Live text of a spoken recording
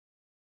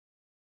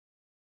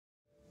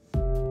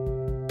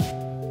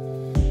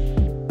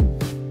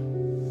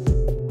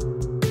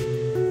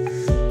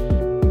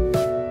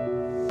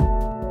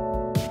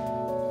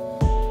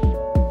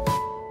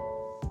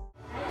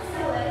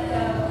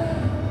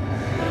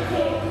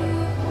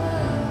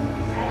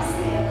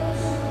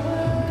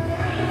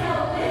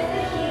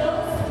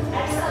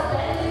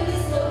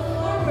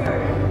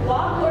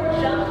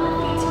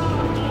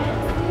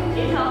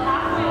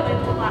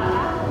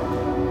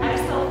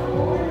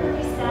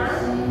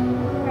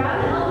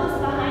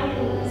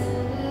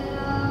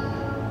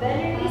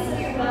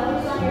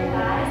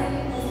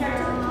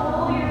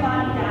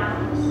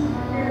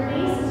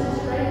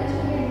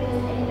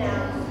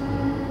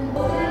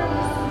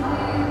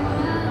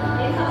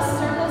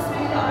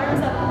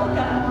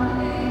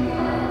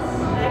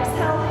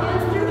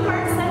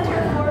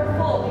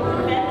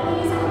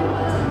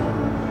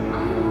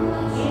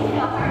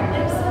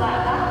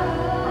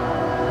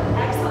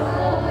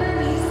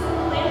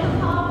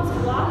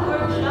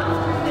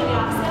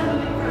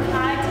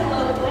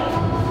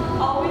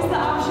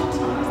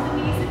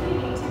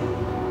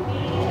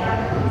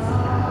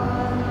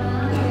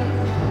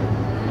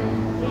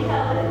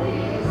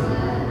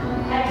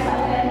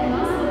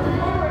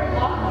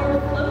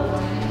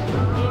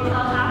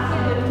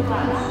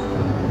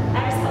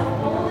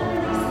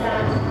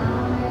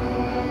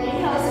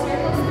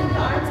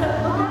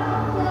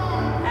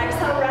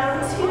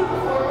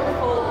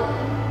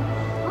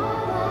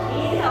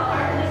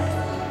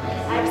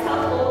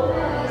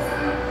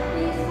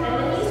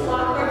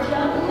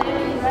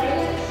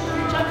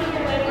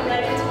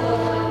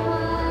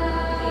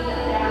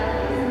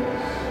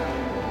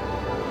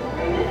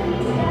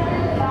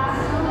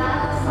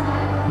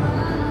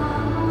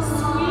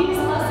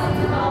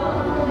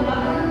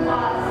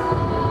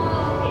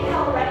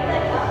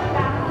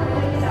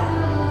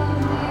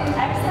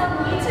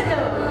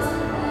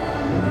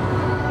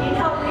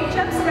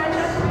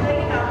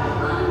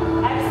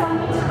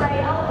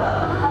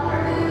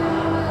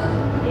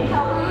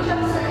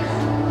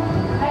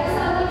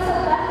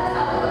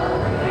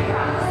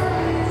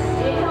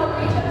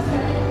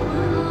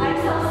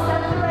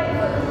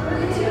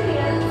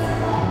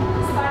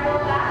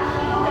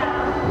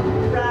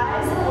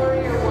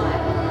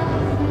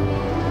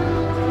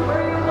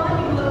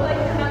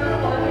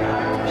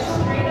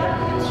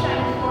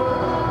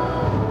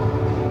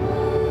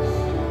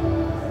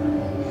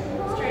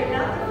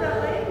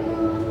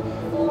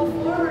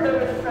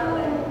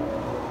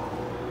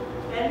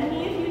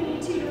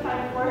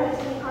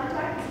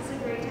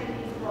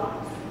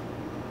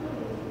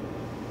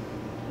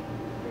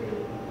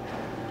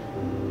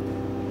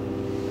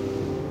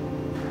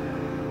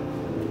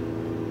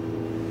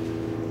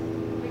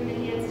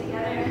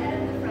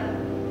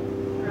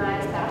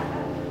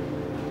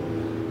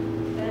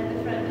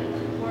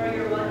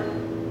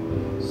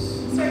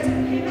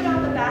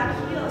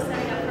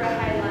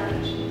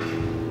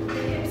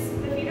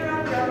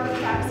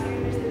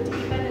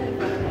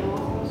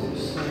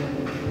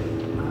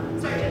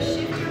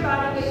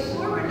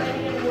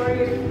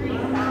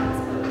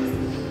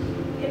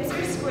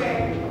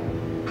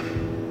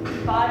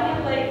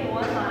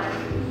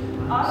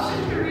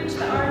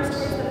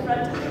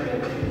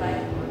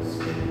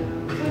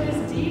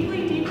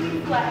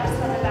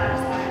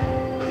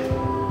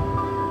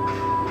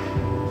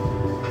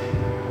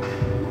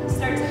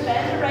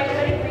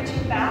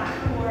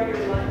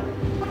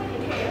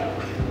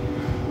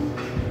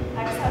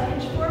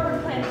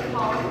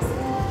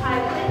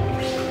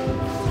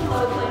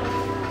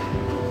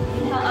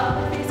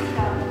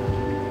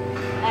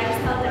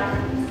Exhale down.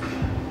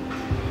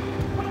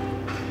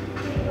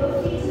 Take both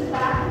feet to the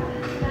back.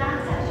 Mat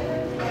touching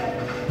them together.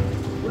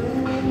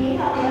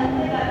 Inhale, left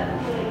leg up.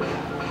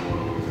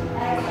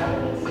 Exhale,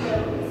 knees to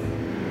toes.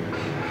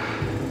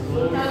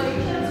 Inhale,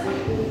 reach up.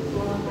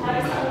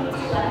 Exhale, knees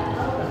to left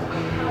elbow.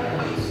 Inhale,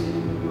 reach.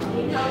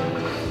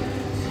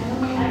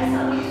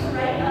 Exhale, knees to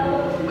right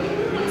elbow.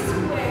 Completely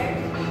square.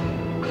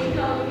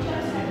 Inhale, reach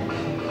up.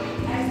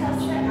 Exhale,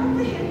 stretch out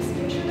the hips.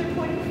 Make sure they're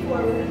pointing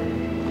forward.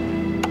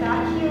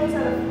 Back heel is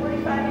at a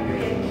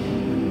 45-degree angle.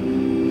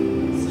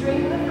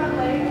 Straighten the front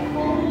leg.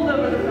 Hold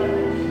over the front leg.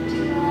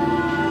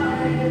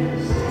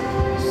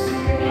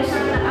 Your hands are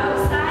on the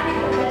outside. You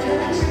can bend your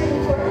knees to the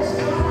forward.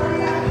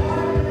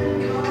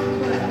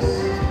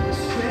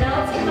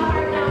 Melting the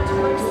heart down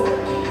towards the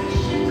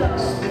shin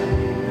bones.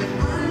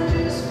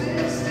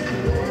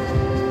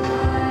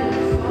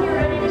 You're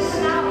ready to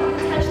come out.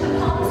 Touch the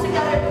palms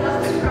together,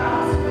 thumbs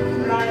crossed.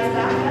 Rise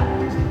back up.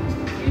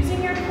 Using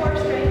your core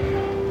strength,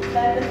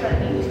 bend the front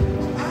knee.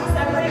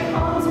 Separate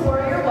palms,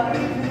 warrior one.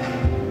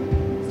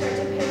 Start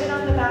to pivot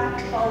on the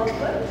back, follow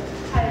foot,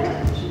 high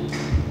lunge.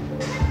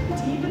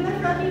 Deepen the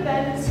front knee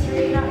bend,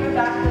 straighten out your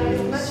back leg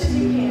as much as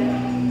you can.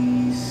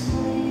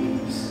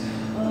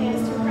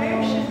 Hands to prayer,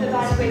 shift the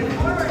body weight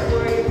forward,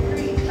 warrior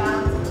three,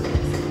 balance.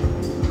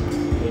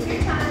 Take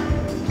your time.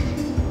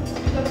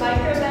 Do a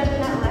micro bend in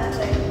that left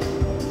leg.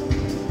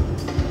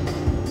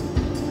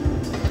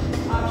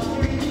 Option to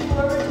reach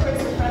forward towards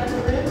the front of the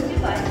room if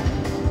you'd like.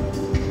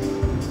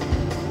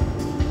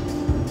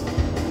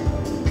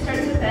 Start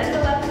to bend the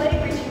left leg,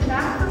 reaching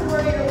back for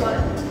warrior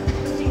one.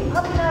 Lifting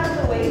up and out of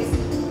the waist.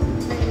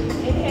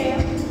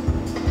 Inhale.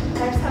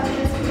 Exhale,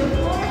 hands to the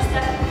floor.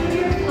 Step through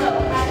your flow.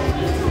 Add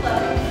knee to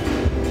low.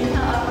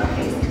 Inhale, upward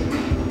facing.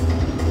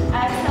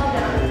 Exhale,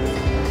 down.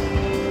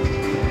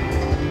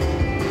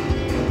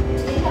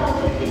 Inhale,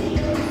 lift the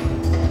heels.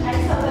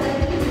 Exhale, bend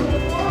the knees to the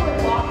forward.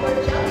 Walk or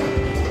jump.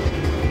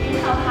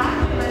 Inhale,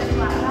 halfway lift,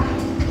 flat back.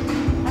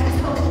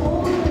 Exhale,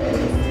 hold the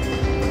release.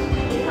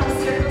 Inhale,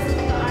 circles with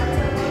the arms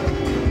up.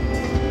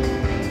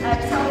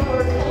 Exhale,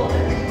 forward fold.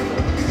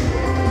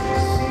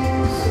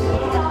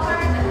 Inhale,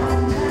 hard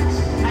lift.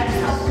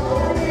 Exhale,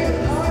 fold the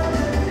release.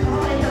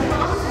 Plant the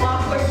palms,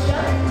 walk or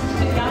jump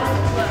to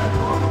downward flow.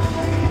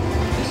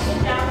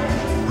 Downward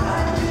facing.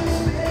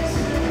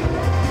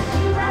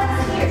 Two breaths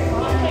here.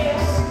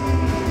 Inhale.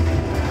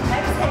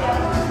 Exhale.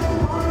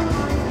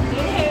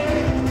 Inhale.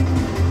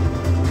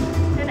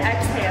 And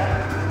exhale.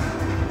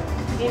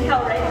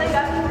 Inhale, right leg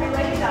up,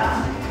 three-legged dog.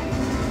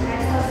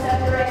 Exhale, step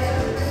the right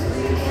foot through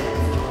two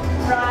hands.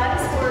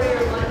 Rise,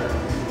 warrior one.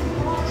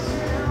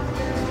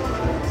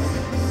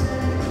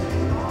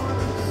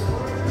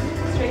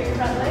 Straight your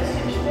front leg,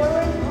 hinge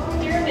forward,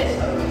 pyramid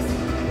pose.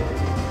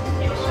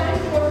 Hips shine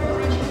forward,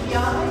 reaching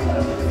beyond the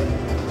toes.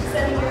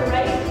 Sending your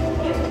right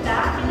hip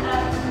back and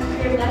up,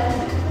 your left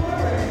hip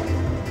forward.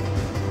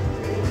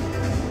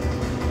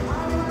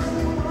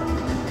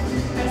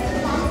 Press the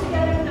palms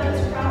together,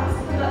 nose crossed.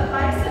 Put up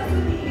biceps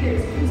with the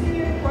ears, using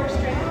your core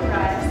strength to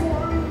rise.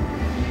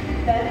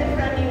 Bend the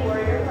front knee,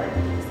 warrior one.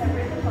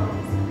 Separate the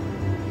palms.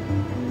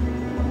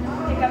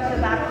 Pick up the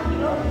back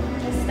heel.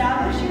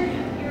 Establish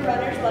your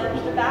runner's lunge.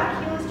 The back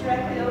heel is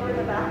directly over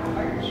the back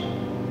arch.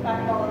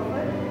 Back ball of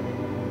foot.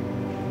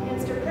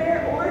 Hands to prayer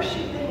or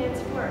shoot the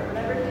hands forward.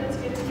 Whatever feels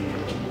good to you.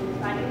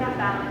 Finding that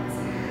balance.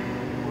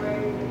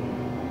 Warrior three.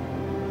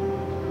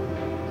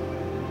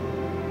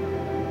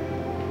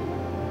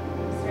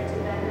 Start to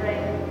bend the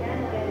right leg again.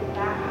 Landing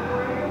back to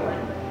warrior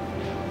one.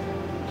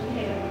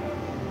 Inhale.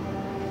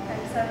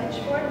 Exhale, hinge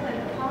forward. Plant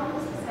the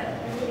palms. Step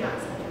through the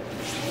outside.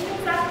 Same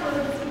exact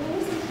pose.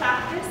 Use some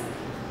practice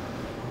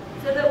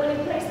so that when you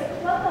place the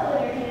clubbell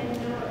in your hand,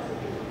 you know what to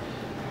do.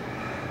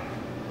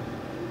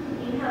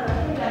 Inhale,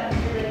 left leg up,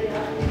 you're ready to go.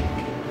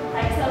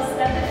 Exhale,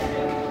 step it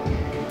through.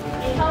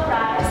 Inhale,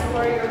 rise,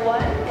 warrior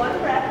one, one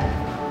breath.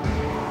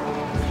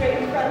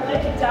 Straighten front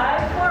leg,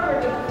 dive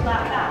forward with a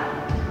flat back.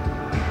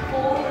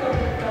 Folding over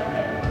the front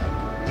leg.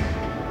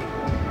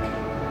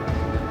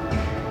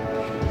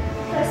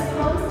 Press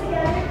palms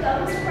together,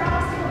 thumbs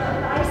crossed, hold up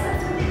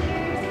biceps with the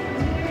ears,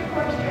 using your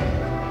core strength.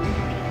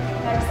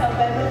 Exhale,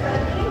 bend the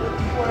front knee.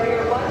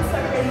 Warrior one,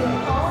 separating the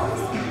palms.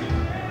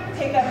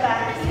 Pick up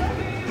back heel.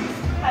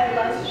 High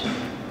lunge.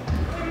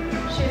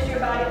 Shift your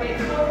body weight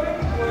forward.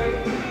 Warrior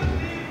three.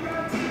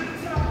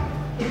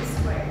 Hips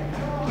square.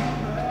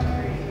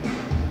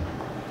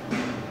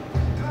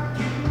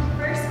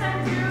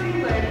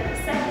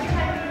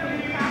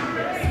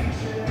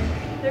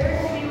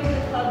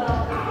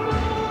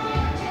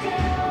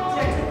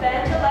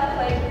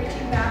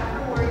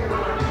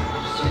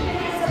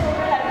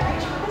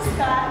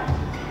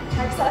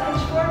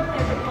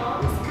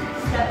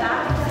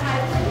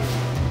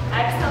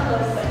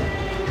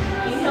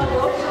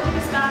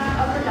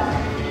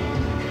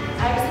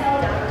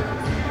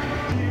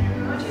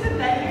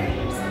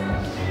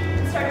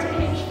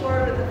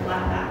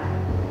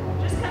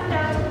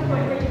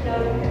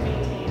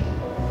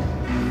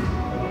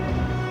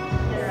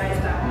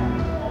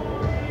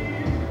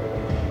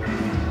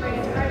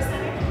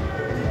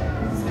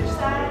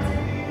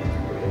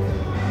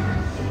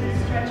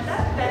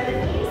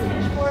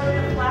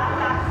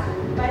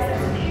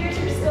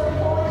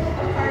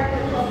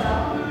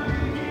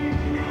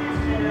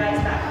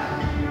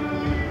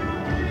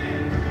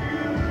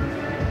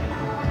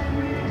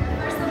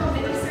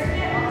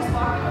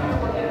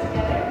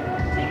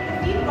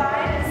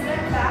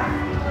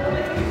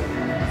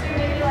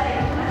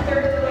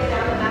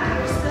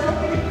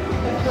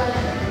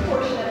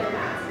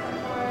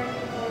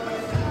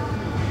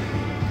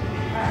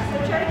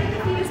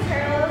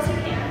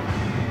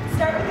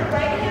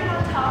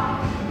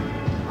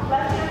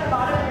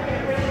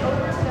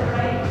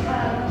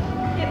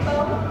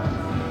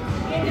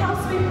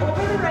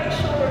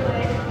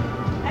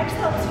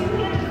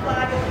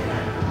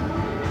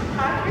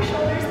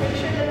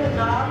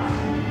 knob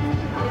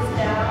is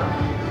down.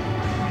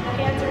 The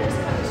hands are just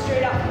coming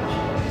straight out from the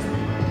shoulders.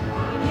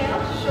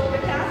 Inhale,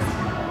 shoulder cast.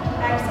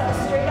 Exhale,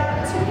 straight out,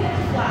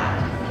 two-handed flat.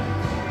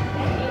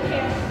 And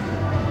inhale.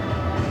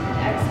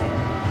 Exhale.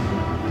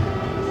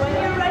 When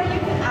you're ready,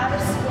 you can add a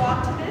squat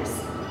to this,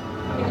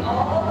 coming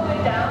all the way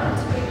down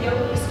to a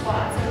yogi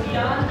squat, so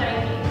beyond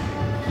 90.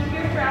 Keep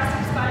your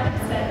thoracic spine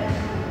extended.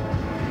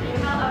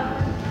 Inhale up,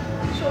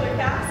 shoulder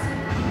cast.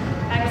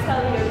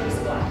 Exhale, yogi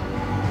squat.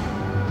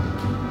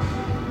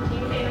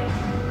 Inhale.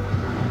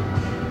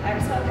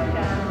 Exhale, come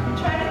down. And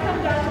try to come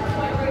down to the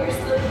point where you're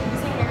still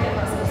using your hip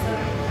muscles, so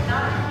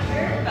not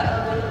here, but a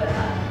little bit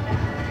up.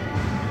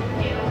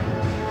 Inhale.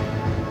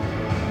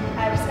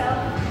 Exhale,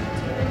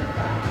 two-handed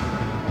flat.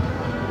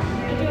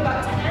 You're going to do about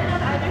 10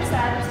 on either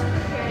side just to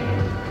prepare you.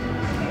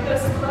 You can go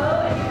slow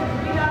and you can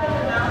breathe out of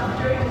the mouth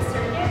during the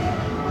circuit.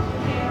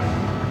 Inhale.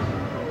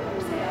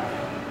 Exhale.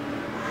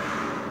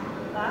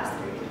 Last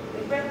three.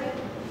 Big breath in.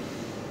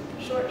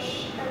 Short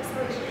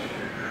exhalation.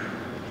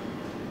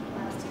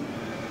 Last two.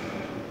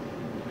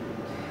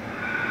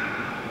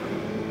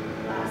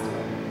 Last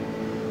one.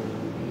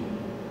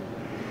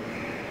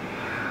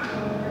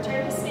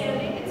 Return to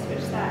standing and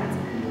switch sides.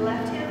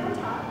 Left hand on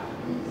top.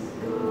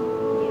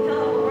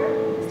 Inhale over.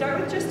 Start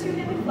with just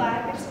two-handed flag.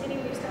 You're just getting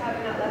used to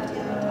having that left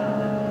hand on top.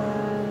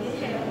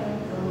 Inhale.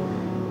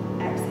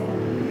 Exhale.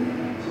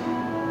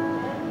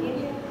 And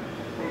inhale.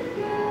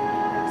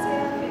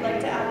 Exhale. If you'd like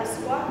to add a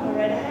squat, go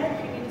right ahead.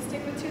 If you need to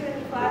stick with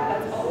two-handed flag,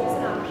 that's always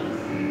an option.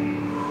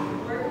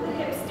 Work the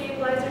hip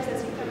stabilizers as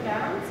you come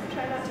down, so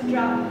try not to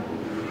drop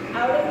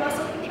out of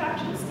muscle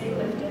contraction. Stay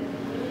lifted.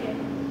 Inhale.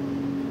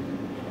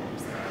 And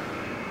exhale.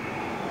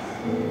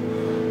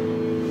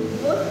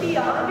 Look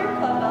beyond your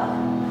clubbell.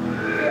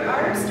 If your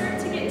arms start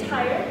to get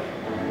tired,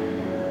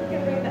 you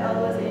can bring the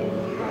elbows in.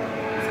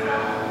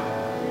 Small.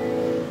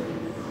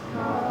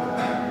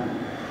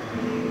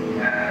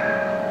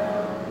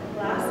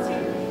 Last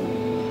two.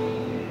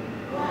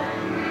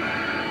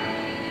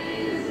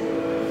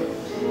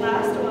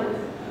 Last one.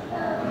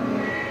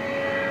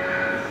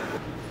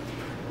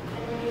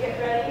 And when you get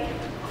ready,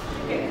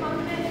 you get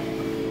confident.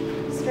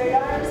 Straight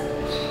arms.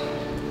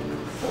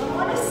 You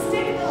want to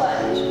stick the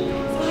lunge. So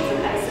it's an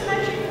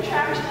isometric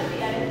contraction at the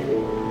end. You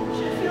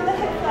should feel the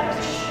hip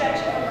flexors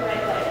stretching on the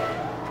right leg.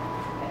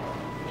 Okay.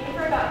 Aim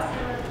for about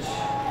 10 minutes.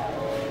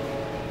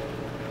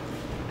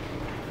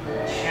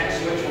 Can't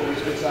switch when we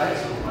switch sides.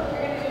 You're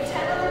going to do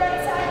 10 on the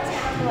right side, 10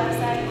 on the left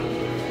side.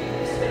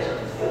 Switch.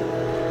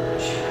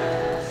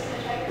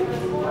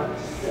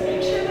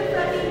 Make sure the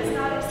front knee is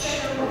not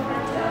extended from the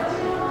front toe.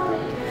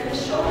 The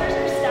shoulders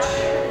are stacked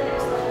over the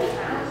hips like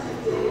that.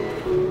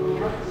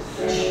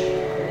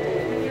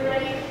 When you're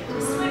ready to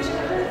switch,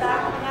 come to the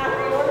back of the mat,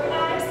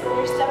 reorganize.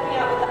 You're stepping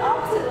out with the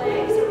opposite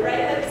leg, so right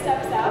leg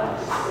steps out.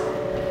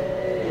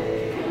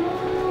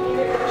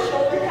 Either go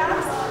shoulder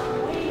cast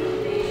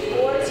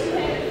or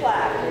two-handed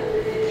flag.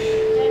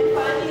 And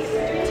finding,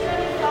 doing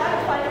two-handed flag,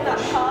 finding that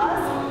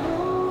pause,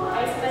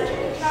 isometric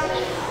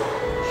contraction.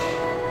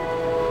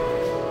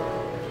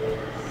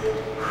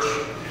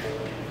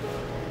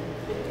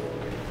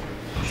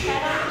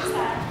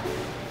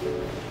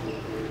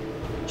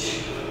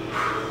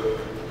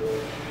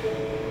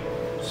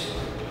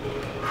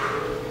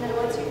 And then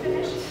once you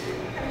finish,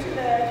 come to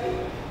the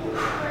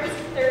first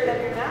third of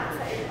your mat,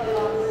 set your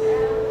clubbell on the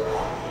ground.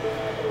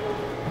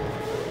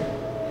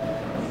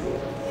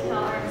 Inhale,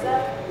 arms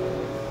up.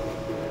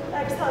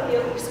 Exhale,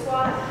 yogi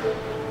squat.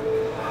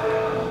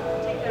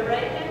 Take the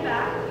right hand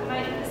back. You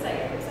might need to set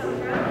your hips on the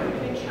ground. You're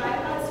doing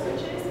tripod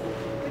switches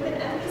with an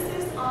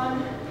emphasis on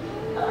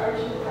the arch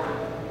of the back.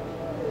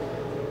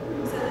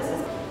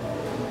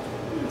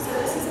 So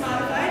this is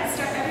modified.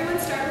 Everyone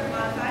start with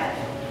modified.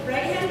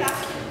 Right hand back,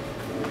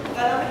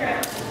 butt on the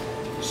ground.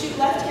 Shoot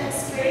left hand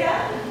straight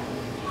up,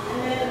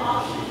 and then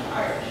option to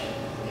arch.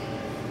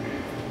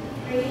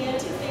 Bring the hand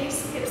to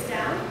face, hips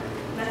down.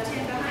 Left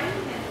hand behind,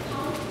 hand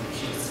palm,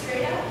 shoot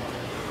straight up,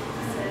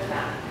 and then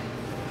back.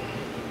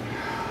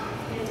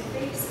 Hand to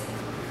face.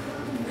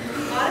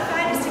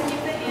 Modified is to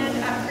keep the hand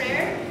at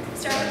prayer.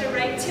 Start with the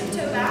right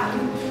tiptoe back.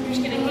 You're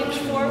just going to hinge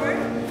forward,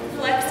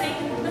 flexing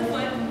the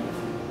foot,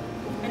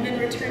 and then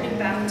returning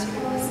back to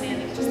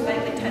standing, just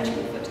lightly touching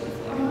the foot to the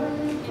floor.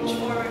 Hinge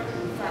forward,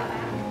 flat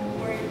back,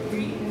 warrior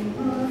three,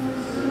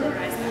 and then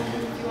rise back.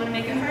 If you want to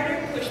make it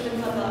harder, push the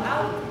clubbell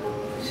out,